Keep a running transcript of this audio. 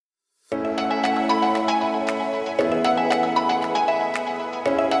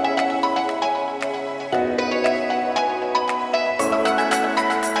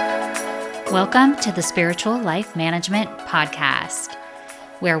Welcome to the Spiritual Life Management Podcast,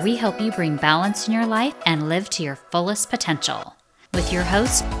 where we help you bring balance in your life and live to your fullest potential. With your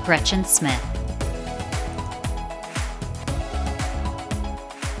host, Gretchen Smith.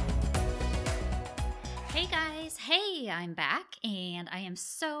 Hey guys, I'm back and I am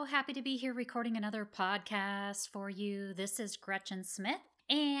so happy to be here recording another podcast for you. This is Gretchen Smith.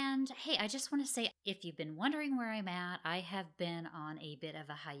 And hey, I just want to say, if you've been wondering where I'm at, I have been on a bit of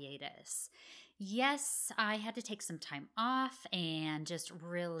a hiatus. Yes, I had to take some time off and just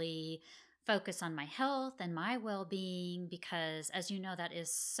really focus on my health and my well-being because, as you know, that is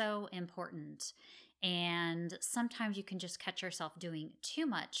so important. And sometimes you can just catch yourself doing too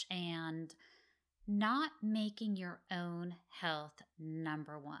much and not making your own health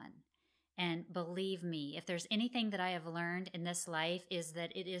number one. And believe me, if there's anything that I have learned in this life is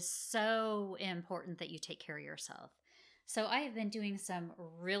that it is so important that you take care of yourself. So I have been doing some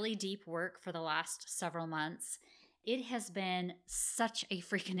really deep work for the last several months. It has been such a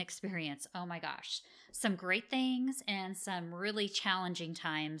freaking experience. Oh my gosh. Some great things and some really challenging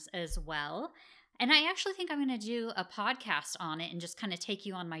times as well. And I actually think I'm going to do a podcast on it and just kind of take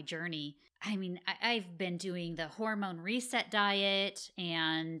you on my journey. I mean, I've been doing the hormone reset diet,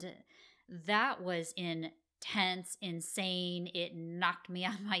 and that was intense, insane. It knocked me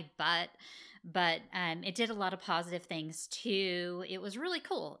on my butt, but it did a lot of positive things too. It was really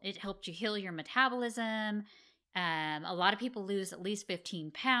cool. It helped you heal your metabolism. A lot of people lose at least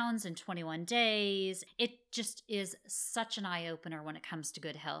 15 pounds in 21 days. It just is such an eye-opener when it comes to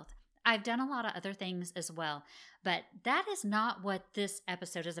good health. I've done a lot of other things as well, but that is not what this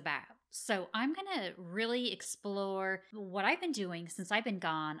episode is about. So I'm going to really explore what I've been doing since I've been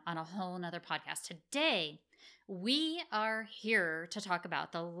gone on a whole nother podcast. Today, we are here to talk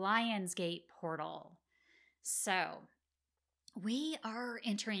about the Lionsgate portal. So we are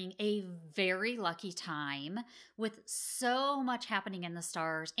entering a very lucky time with so much happening in the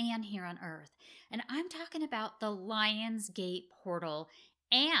stars and here on Earth. And I'm talking about the Lionsgate portal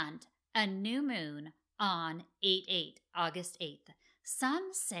and a new moon on 8/8, August 8th. Some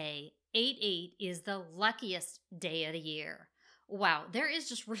say 8/8 is the luckiest day of the year. Wow, there is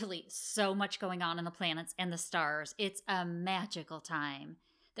just really so much going on in the planets and the stars. It's a magical time.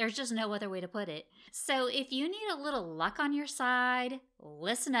 There's just no other way to put it. So if you need a little luck on your side,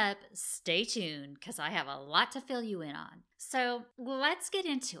 listen up, stay tuned, because I have a lot to fill you in on. So let's get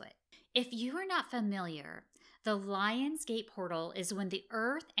into it. If you are not familiar, the Lionsgate portal is when the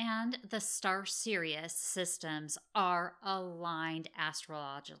Earth and the star Sirius systems are aligned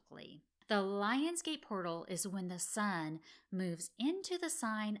astrologically. The Lionsgate portal is when the sun moves into the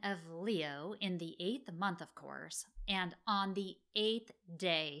sign of Leo in the 8th month, of course, and on the 8th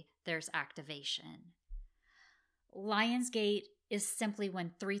day, there's activation. Lionsgate is simply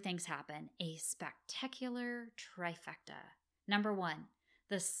when three things happen: a spectacular trifecta. Number one,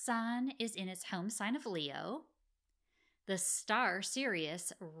 the sun is in its home sign of Leo. The star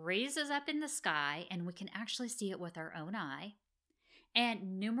Sirius raises up in the sky, and we can actually see it with our own eye.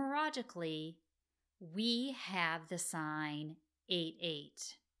 And numerologically, we have the sign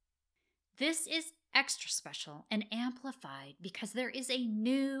 8/8. This is extra special and amplified because there is a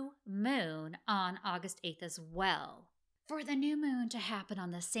new moon on August 8th as well. For the new moon to happen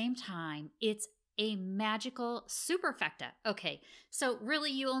on the same time, it's a magical superfecta. Okay, so really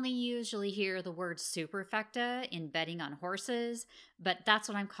you only usually hear the word superfecta in betting on horses, but that's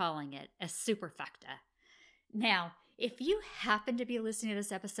what I'm calling it, a superfecta. Now, if you happen to be listening to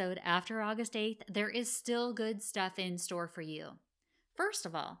this episode after August 8th, there is still good stuff in store for you. First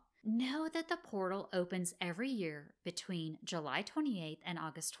of all, know that the portal opens every year between July 28th and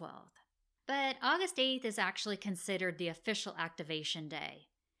August 12th. But August 8th is actually considered the official activation day.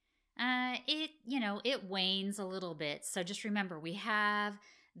 It wanes a little bit. So just remember, we have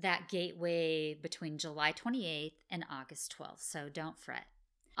that gateway between July 28th and August 12th. So don't fret.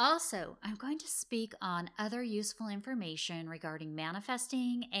 Also, I'm going to speak on other useful information regarding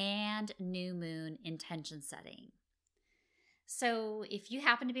manifesting and new moon intention setting. So if you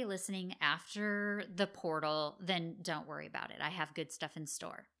happen to be listening after the portal, then don't worry about it. I have good stuff in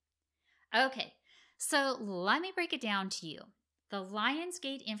store. Okay, so let me break it down to you. The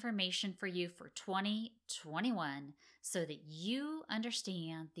Lionsgate information for you for 2021 so that you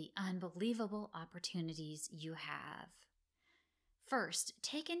understand the unbelievable opportunities you have. First,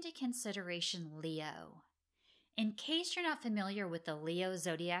 take into consideration Leo. In case you're not familiar with the Leo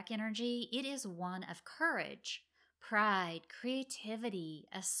zodiac energy, it is one of courage, pride, creativity,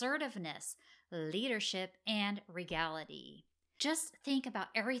 assertiveness, leadership, and regality. Just think about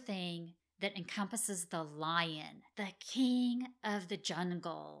everything that encompasses the lion, the king of the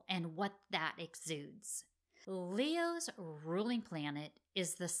jungle, and what that exudes. Leo's ruling planet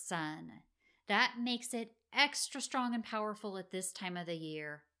is the sun. That makes it extra strong and powerful at this time of the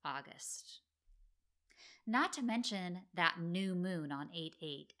year, August. Not to mention that new moon on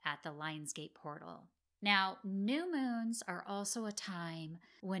 8/8 at the Lionsgate portal. Now, new moons are also a time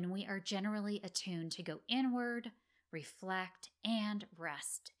when we are generally attuned to go inward, reflect, and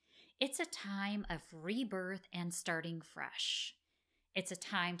rest. It's a time of rebirth and starting fresh. It's a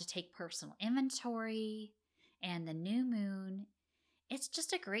time to take personal inventory, and the new moon, it's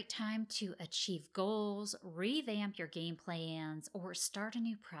just a great time to achieve goals, revamp your game plans, or start a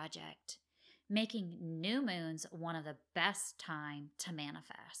new project, making new moons one of the best time to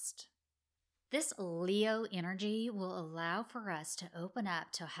manifest. This Leo energy will allow for us to open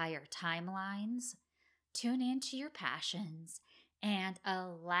up to higher timelines, tune into your passions, and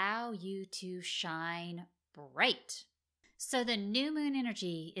allow you to shine bright. So the new moon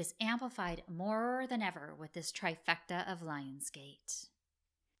energy is amplified more than ever with this trifecta of Lionsgate.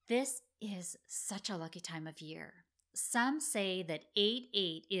 This is such a lucky time of year. Some say that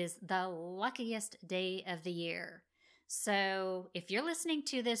 8/8 is the luckiest day of the year. So if you're listening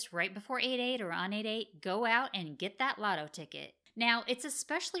to this right before 8/8 or on 8/8, go out and get that lotto ticket. Now, it's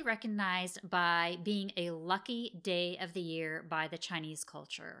especially recognized by being a lucky day of the year by the Chinese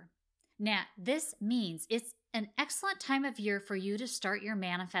culture. Now, this means it's an excellent time of year for you to start your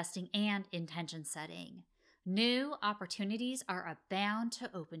manifesting and intention setting. New opportunities are abound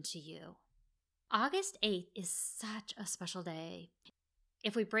to open to you. August 8th is such a special day.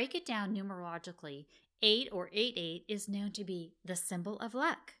 If we break it down numerologically, 8 or 8/8 is known to be the symbol of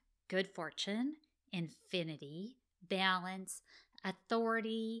luck, good fortune, infinity, balance,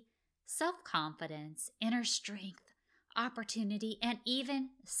 authority, self-confidence, inner strength, opportunity, and even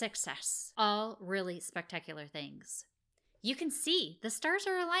success. All really spectacular things. You can see the stars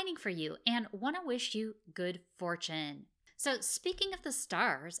are aligning for you and want to wish you good fortune. So speaking of the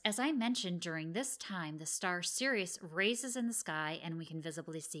stars, as I mentioned, during this time, the star Sirius raises in the sky and we can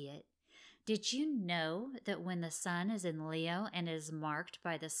visibly see it. Did you know that when the sun is in Leo and is marked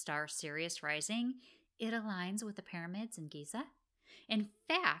by the star Sirius rising, it aligns with the pyramids in Giza? In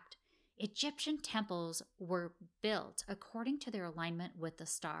fact, Egyptian temples were built according to their alignment with the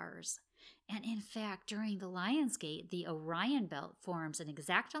stars. And in fact, during the Lionsgate, the Orion Belt forms an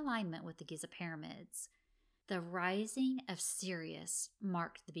exact alignment with the Giza pyramids. The rising of Sirius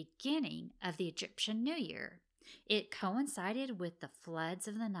marked the beginning of the Egyptian New Year. It coincided with the floods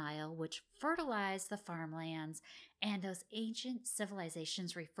of the Nile, which fertilized the farmlands, and those ancient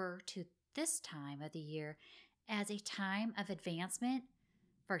civilizations refer to this time of the year as a time of advancement,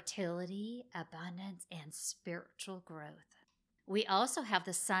 fertility, abundance, and spiritual growth. We also have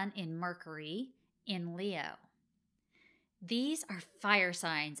the sun in Mercury in Leo. These are fire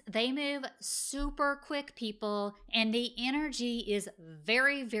signs. They move super quick, people, and the energy is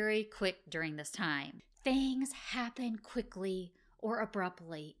very, very quick during this time. Things happen quickly or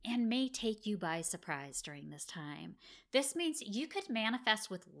abruptly and may take you by surprise during this time. This means you could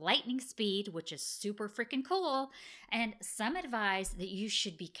manifest with lightning speed, which is super freaking cool, and some advise that you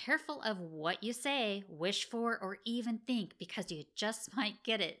should be careful of what you say, wish for, or even think because you just might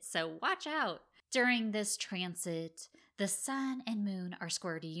get it, so watch out. During this transit, the sun and moon are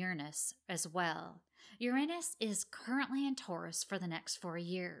square to Uranus as well. Uranus is currently in Taurus for the next 4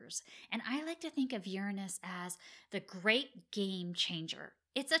 years, and I like to think of Uranus as the great game changer.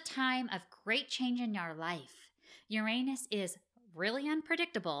 It's a time of great change in your life. Uranus is really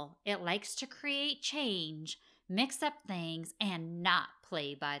unpredictable. It likes to create change, mix up things, and not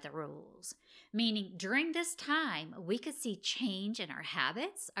play by the rules. Meaning during this time, we could see change in our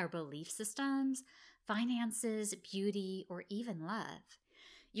habits, our belief systems, finances, beauty, or even love.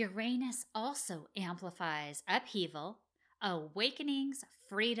 Uranus also amplifies upheaval, awakenings,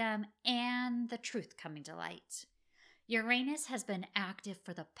 freedom, and the truth coming to light. Uranus has been active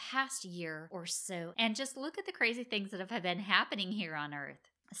for the past year or so, and just look at the crazy things that have been happening here on Earth.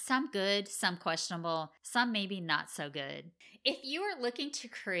 Some good, some questionable, some maybe not so good. If you are looking to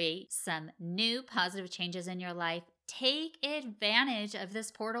create some new positive changes in your life, take advantage of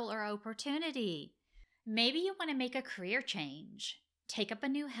this portal or opportunity. Maybe you want to make a career change, take up a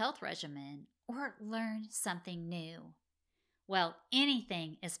new health regimen, or learn something new. Well,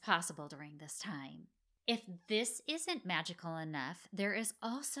 anything is possible during this time. If this isn't magical enough, there is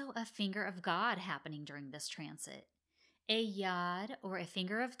also a finger of God happening during this transit. A yod, or a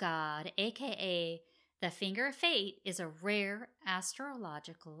finger of God, aka The finger of fate is a rare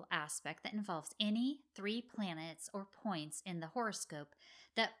astrological aspect that involves any three planets or points in the horoscope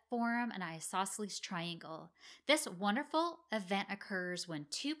that form an isosceles triangle. This wonderful event occurs when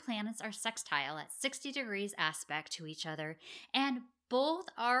two planets are sextile at 60 degrees aspect to each other, and both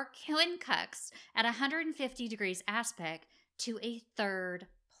are quincunx at 150 degrees aspect to a third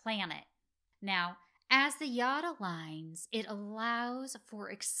planet. Now, as the yod aligns, it allows for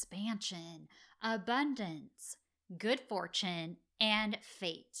expansion, abundance, good fortune, and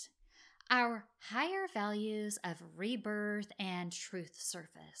fate. Our higher values of rebirth and truth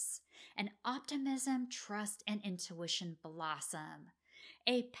surface, and optimism, trust, and intuition blossom.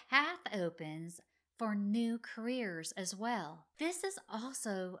 A path opens for new careers as well. This is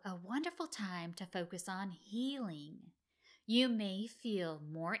also a wonderful time to focus on healing. You may feel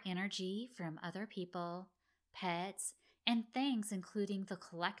more energy from other people, pets, and things, including the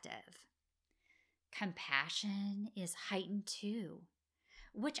collective. Compassion is heightened too,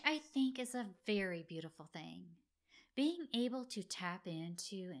 which I think is a very beautiful thing. Being able to tap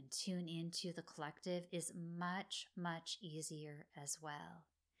into and tune into the collective is much, much easier as well.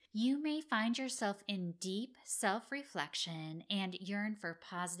 You may find yourself in deep self reflection and yearn for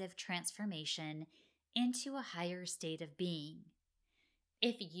positive transformation into a higher state of being.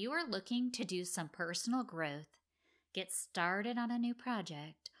 If you are looking to do some personal growth, get started on a new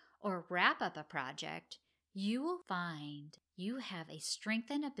project, or wrap up a project, you will find you have a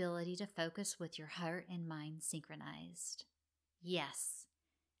strengthened ability to focus with your heart and mind synchronized. Yes,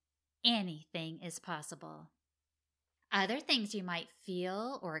 anything is possible. Other things you might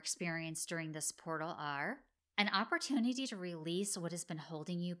feel or experience during this portal are an opportunity to release what has been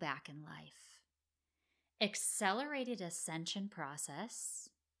holding you back in life, accelerated ascension process.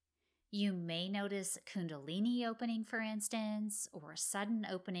 You may notice Kundalini opening, for instance, or a sudden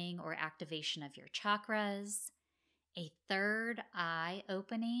opening or activation of your chakras, a third eye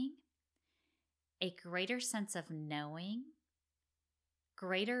opening, a greater sense of knowing,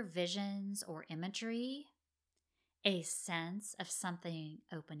 greater visions or imagery, a sense of something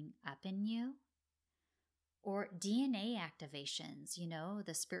opening up in you, or DNA activations,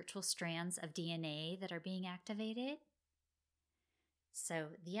 the spiritual strands of DNA that are being activated. So,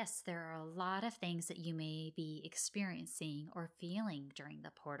 yes, there are a lot of things that you may be experiencing or feeling during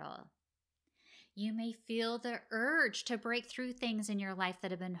the portal. You may feel the urge to break through things in your life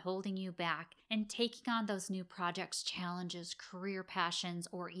that have been holding you back and taking on those new projects, challenges, career passions,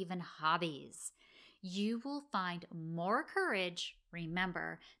 or even hobbies. You will find more courage.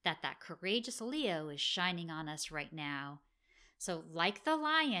 Remember that courageous Leo is shining on us right now. So, like the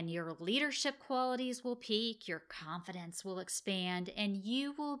lion, your leadership qualities will peak, your confidence will expand, and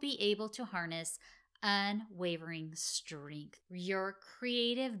you will be able to harness unwavering strength. Your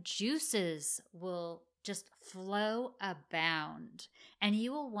creative juices will just flow abound, and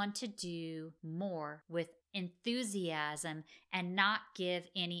you will want to do more with enthusiasm and not give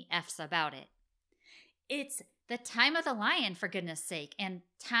any F's about it. It's the time of the lion, for goodness sake, and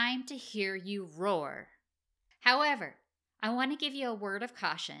time to hear you roar. However, I want to give you a word of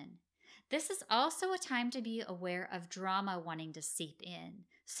caution. This is also a time to be aware of drama wanting to seep in,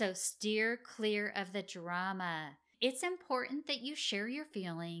 so steer clear of the drama. It's important that you share your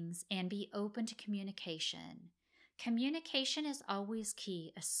feelings and be open to communication. Communication is always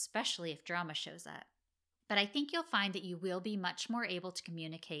key, especially if drama shows up. But I think you'll find that you will be much more able to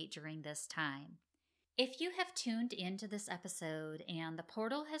communicate during this time. If you have tuned into this episode and the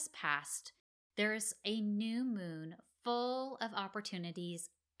portal has passed, there is a new moon full of opportunities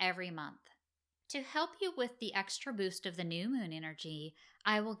every month. To help you with the extra boost of the new moon energy,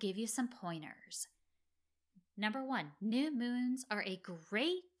 I will give you some pointers. Number 1, new moons are a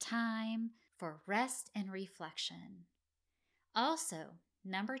great time for rest and reflection. Also,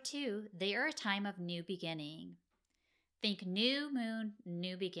 number 2, they are a time of new beginning. Think new moon,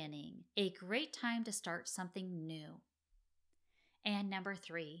 new beginning. A great time to start something new. And number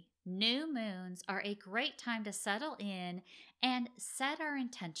 3, new moons are a great time to settle in and set our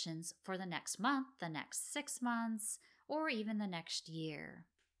intentions for the next month, the next 6 months, or even the next year.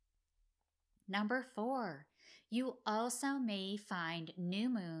 Number 4, you also may find new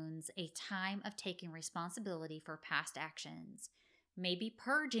moons a time of taking responsibility for past actions, maybe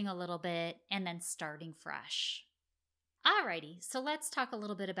purging a little bit and then starting fresh. Alrighty, so let's talk a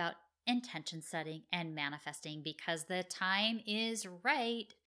little bit about intention setting and manifesting because the time is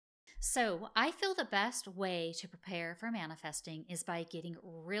right. So I feel the best way to prepare for manifesting is by getting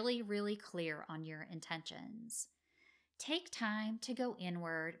really, really clear on your intentions. Take time to go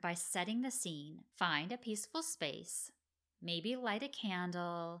inward by setting the scene. Find a peaceful space. Maybe light a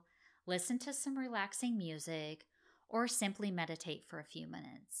candle. listen to some relaxing music, or simply meditate for a few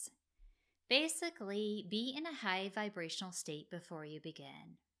minutes. Basically, be in a high vibrational state before you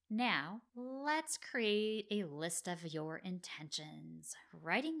begin. Now, let's create a list of your intentions,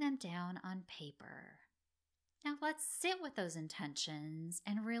 writing them down on paper. Now, let's sit with those intentions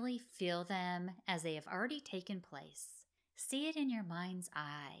and really feel them as they have already taken place. See it in your mind's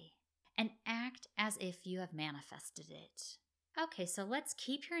eye and act as if you have manifested it. Okay, so let's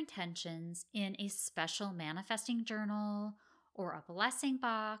keep your intentions in a special manifesting journal or a blessing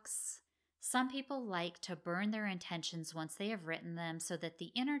box. Some people like to burn their intentions once they have written them so that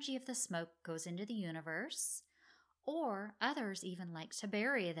the energy of the smoke goes into the universe, or others even like to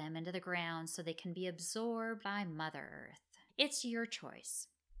bury them into the ground so they can be absorbed by Mother Earth. It's your choice.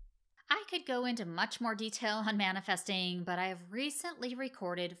 I could go into much more detail on manifesting, but I have recently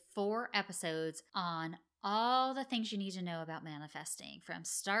recorded 4 episodes on all the things you need to know about manifesting from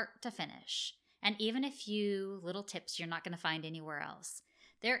start to finish, and even a few little tips you're not going to find anywhere else.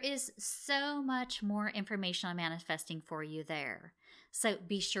 There is so much more information on manifesting for you there. So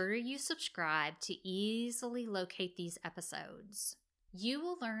be sure you subscribe to easily locate these episodes. You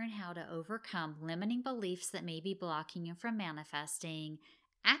will learn how to overcome limiting beliefs that may be blocking you from manifesting,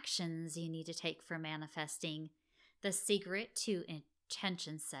 actions you need to take for manifesting, the secret to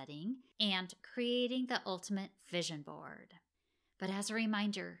intention setting, and creating the ultimate vision board. But as a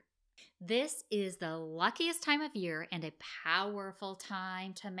reminder, this is the luckiest time of year and a powerful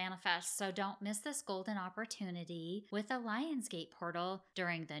time to manifest, so don't miss this golden opportunity with the Lionsgate portal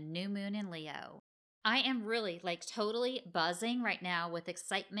during the new moon in Leo. I am really totally buzzing right now with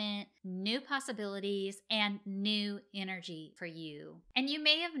excitement, new possibilities, and new energy for you. And you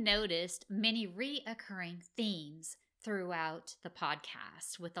may have noticed many reoccurring themes throughout the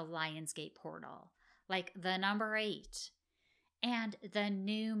podcast with the Lionsgate portal, like the number 8 and the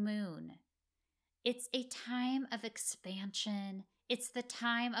new moon. It's a time of expansion. It's the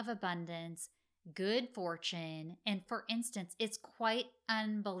time of abundance, good fortune, and for instance, it's quite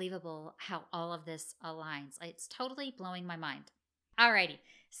unbelievable how all of this aligns. It's totally blowing my mind. Alrighty,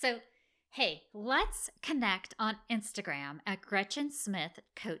 so hey, let's connect on Instagram at Gretchen Smith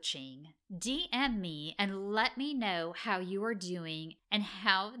Coaching. DM me and let me know how you are doing and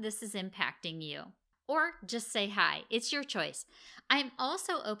how this is impacting you. Or just say hi. It's your choice. I'm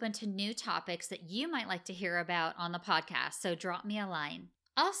also open to new topics that you might like to hear about on the podcast, so drop me a line.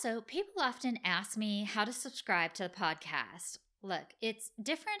 Also, people often ask me how to subscribe to the podcast. Look, it's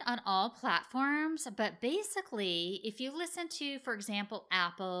different on all platforms, but basically, if you listen to, for example,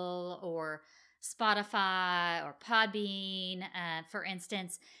 Apple or Spotify or Podbean, for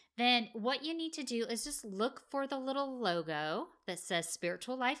instance, then what you need to do is just look for the little logo that says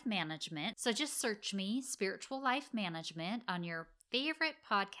Spiritual Life Management. So just search me, Spiritual Life Management, on your favorite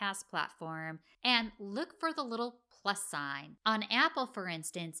podcast platform and look for the little plus sign. On Apple, for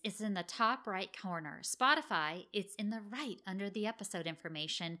instance, it's in the top right corner. Spotify, it's in the right under the episode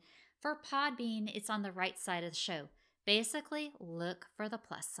information. For Podbean, it's on the right side of the show. Basically, look for the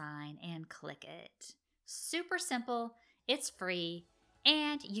plus sign and click it. Super simple, it's free,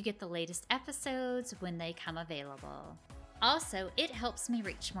 and you get the latest episodes when they come available. Also, it helps me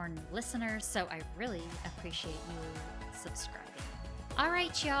reach more new listeners, so I really appreciate you subscribing. All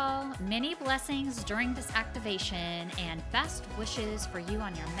right, y'all, many blessings during this activation and best wishes for you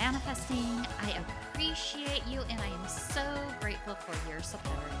on your manifesting. I appreciate you, and I am so grateful for your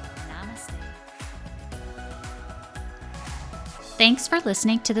support. Namaste. Thanks for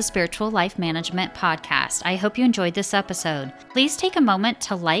listening to the Spiritual Life Management Podcast. I hope you enjoyed this episode. Please take a moment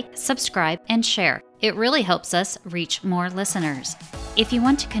to like, subscribe, and share. It really helps us reach more listeners. If you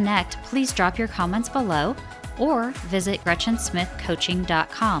want to connect, please drop your comments below or visit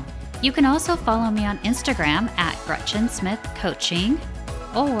GretchenSmithCoaching.com. You can also follow me on Instagram at Gretchen Smith Coaching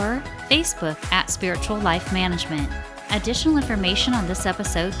or Facebook at Spiritual Life Management. Additional information on this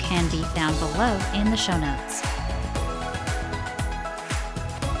episode can be found below in the show notes.